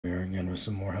again with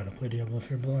some more how to play Diablo if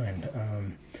you're blind.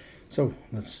 So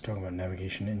let's talk about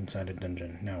navigation inside a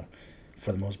dungeon. Now,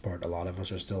 for the most part, a lot of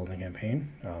us are still in the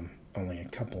campaign. Only a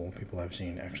couple people I've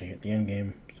seen actually hit the end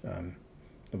game,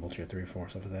 level tier 3, 4,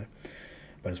 stuff like that.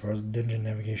 But as far as dungeon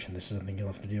navigation, this is something you'll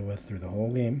have to deal with through the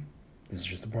whole game. This is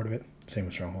just a part of it. Same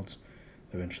with strongholds,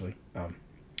 eventually.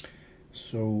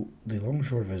 So the long and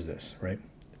short of it is this, right?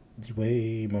 The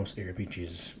way most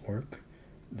ARPGs work,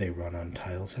 they run on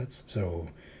tile sets. So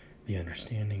the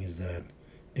understanding is that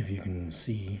if you can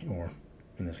see, or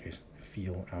in this case,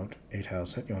 feel out a tile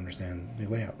set, you understand the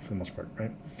layout for the most part,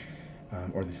 right?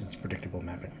 Or this is predictable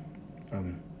mapping.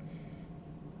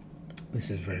 This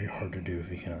is very hard to do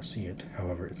if you cannot see it.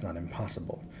 However, it's not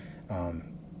impossible.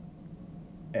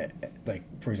 Like,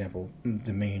 for example,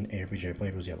 the main ARPG I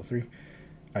played was Diablo 3.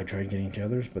 I tried getting to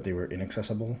others, but they were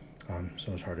inaccessible,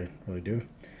 so it's hard to really do.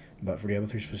 But for Diablo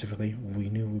 3 specifically, we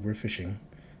knew we were fishing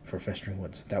for Festering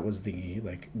Woods. That was the,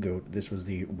 like, go, this was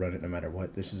the run it no matter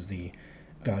what. This is the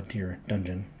god tier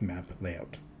dungeon map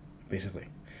layout, basically.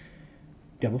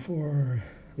 Diablo 4,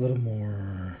 a little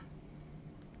more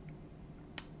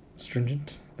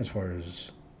stringent as far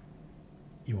as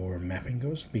your mapping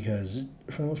goes, because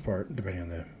for the most part, depending on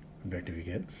the objective you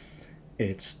get,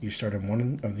 it's you start in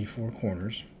one of the four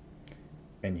corners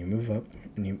and you move up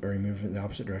and you move in the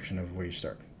opposite direction of where you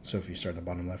start. So if you start at the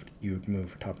bottom left, you would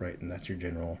move top right, and that's your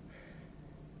general,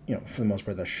 for the most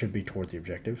part, that should be toward the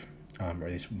objective, or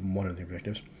at least one of the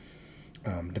objectives.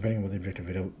 Depending on what the objective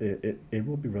is, it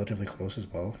will be relatively close as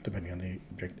well, depending on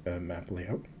the map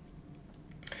layout.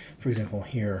 For example,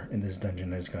 here in this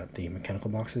dungeon, it's got the mechanical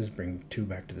boxes, bring two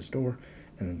back to this door,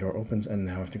 and the door opens, and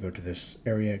now I have to go to this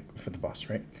area for the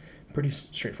boss, right? Pretty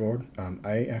straightforward.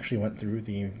 I actually went through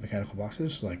the mechanical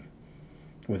boxes, like,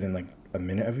 within, like, a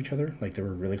minute of each other. Like, they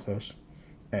were really close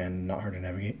and not hard to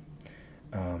navigate.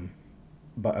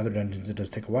 But other dungeons, it does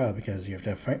take a while because you have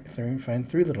to find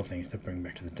three little things to bring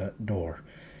back to the door.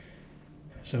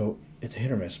 So it's a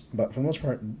hit or miss. But for the most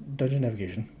part, dungeon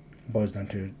navigation boils down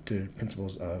to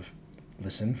principles of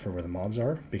listen for where the mobs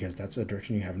are, because that's a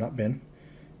direction you have not been.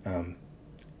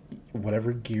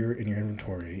 Whatever gear in your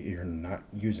inventory you're not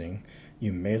using,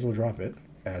 you may as well drop it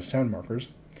as sound markers.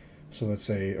 So let's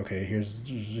say, okay,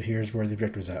 here's where the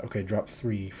objective is at. Okay, drop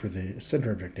 3 for the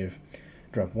center objective,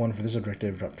 drop 1 for this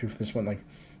objective, drop 2 for this one. Like,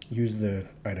 use the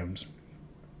items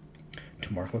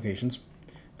to mark locations.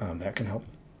 That can help,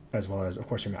 as well as, of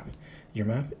course, your map. Your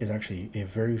map is actually a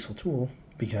very useful tool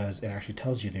because it actually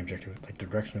tells you the objective, like the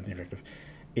direction of the objective.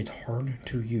 It's hard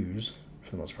to use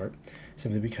for the most part,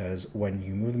 simply because when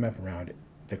you move the map around,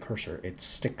 the cursor, it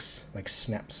sticks, like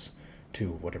snaps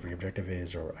to whatever your objective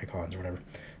is, or icons or whatever.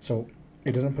 So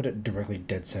it doesn't put it directly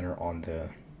dead center on the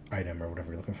item or whatever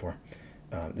you're looking for.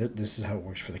 This is how it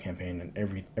works for the campaign and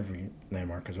every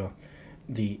landmark as well.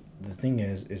 The thing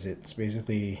is it's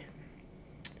basically,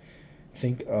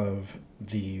 think of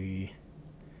the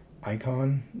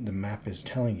icon the map is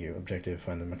telling you, objective,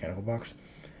 find the mechanical box.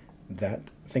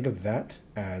 Think of that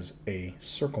as a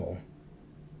circle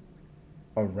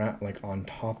around, like, on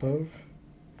top of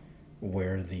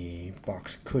where the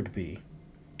box could be,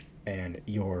 and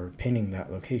you're pinning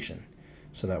that location,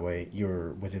 so that way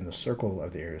you're within the circle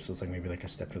of the area. So it's like maybe like a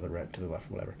step to the right, to the left,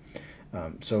 whatever.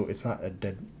 So it's not a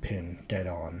dead pin, dead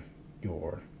on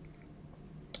your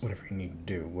whatever you need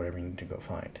to do, whatever you need to go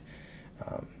find.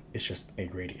 It's just a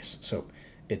radius. So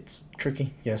it's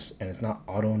tricky, yes, and it's not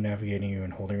auto navigating you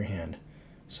and holding your hand.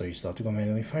 So you still have to go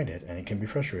manually find it, and it can be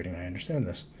frustrating. I understand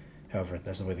this. However,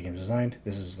 that's the way the game's designed.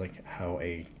 This is like how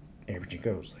a RPG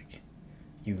goes. Like,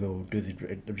 you go do the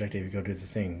objective, you go do the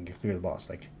thing, you clear the boss.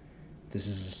 Like, this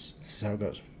is how it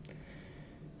goes.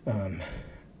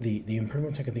 The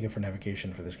improvements I can think of for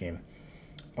navigation for this game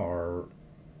are,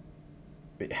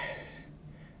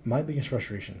 my biggest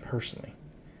frustration personally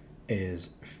is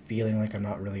feeling like I'm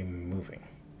not really moving,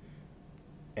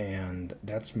 and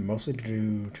that's mostly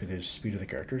due to the speed of the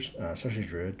characters, especially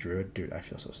Druid. Dude, I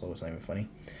feel so slow, it's not even funny.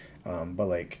 But,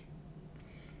 like,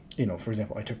 for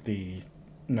example, I took the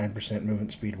 9%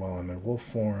 movement speed while I'm in wolf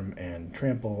form and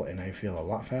trample, and I feel a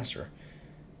lot faster,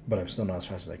 but I'm still not as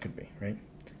fast as I could be, right?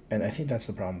 And I think that's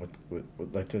the problem with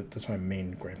like, that's my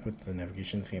main gripe with the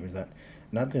navigation in this game, is that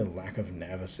not the lack of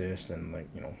nav assist and, like,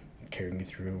 carrying you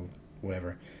through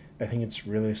whatever. I think it's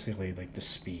realistically, like, the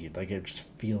speed. Like, it just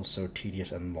feels so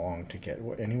tedious and long to get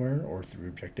anywhere, or through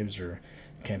objectives or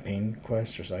campaign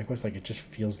quests or side quests. Like, it just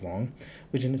feels long,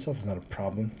 which in itself is not a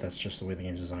problem. That's just the way the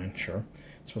game's designed. Sure,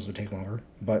 it's supposed to take longer,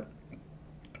 but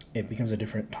it becomes a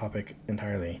different topic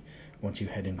entirely once you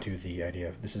head into the idea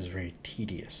of this is very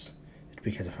tedious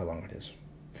because of how long it is.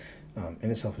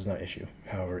 in itself is not an issue.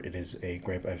 However, it is a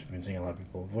gripe I've been seeing a lot of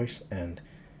people voice, and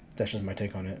that's just my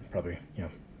take on it. Probably,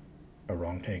 a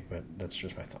wrong take, but that's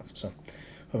just my thoughts. So,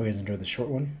 hope you guys enjoyed this short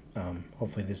one.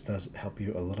 Hopefully, this does help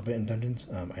you a little bit in dungeons.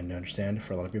 I understand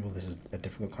for a lot of people this is a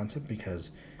difficult concept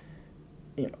because,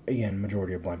 again,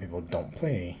 majority of blind people don't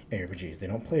play ARPGs. They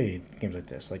don't play games like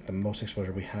this. Like the most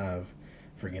exposure we have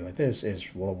for a game like this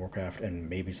is World of Warcraft, and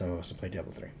maybe some of us have played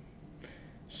Diablo 3.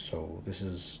 So this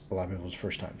is a lot of people's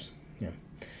first times.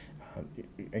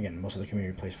 Again, most of the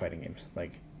community plays fighting games,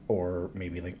 or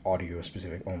maybe audio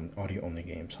specific, audio only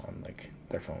games on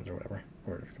their phones or whatever,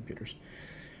 or computers.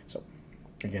 So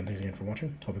again, thanks again for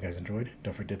watching. Hope you guys enjoyed.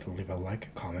 Don't forget to leave a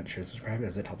like, comment, share, subscribe,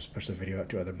 as it helps push the video out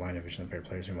to other blind and visually impaired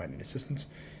players who might need assistance.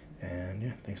 And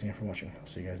yeah, thanks again for watching. I'll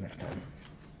see you guys next time.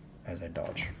 As I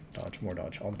dodge, more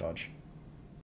dodge, all the dodge.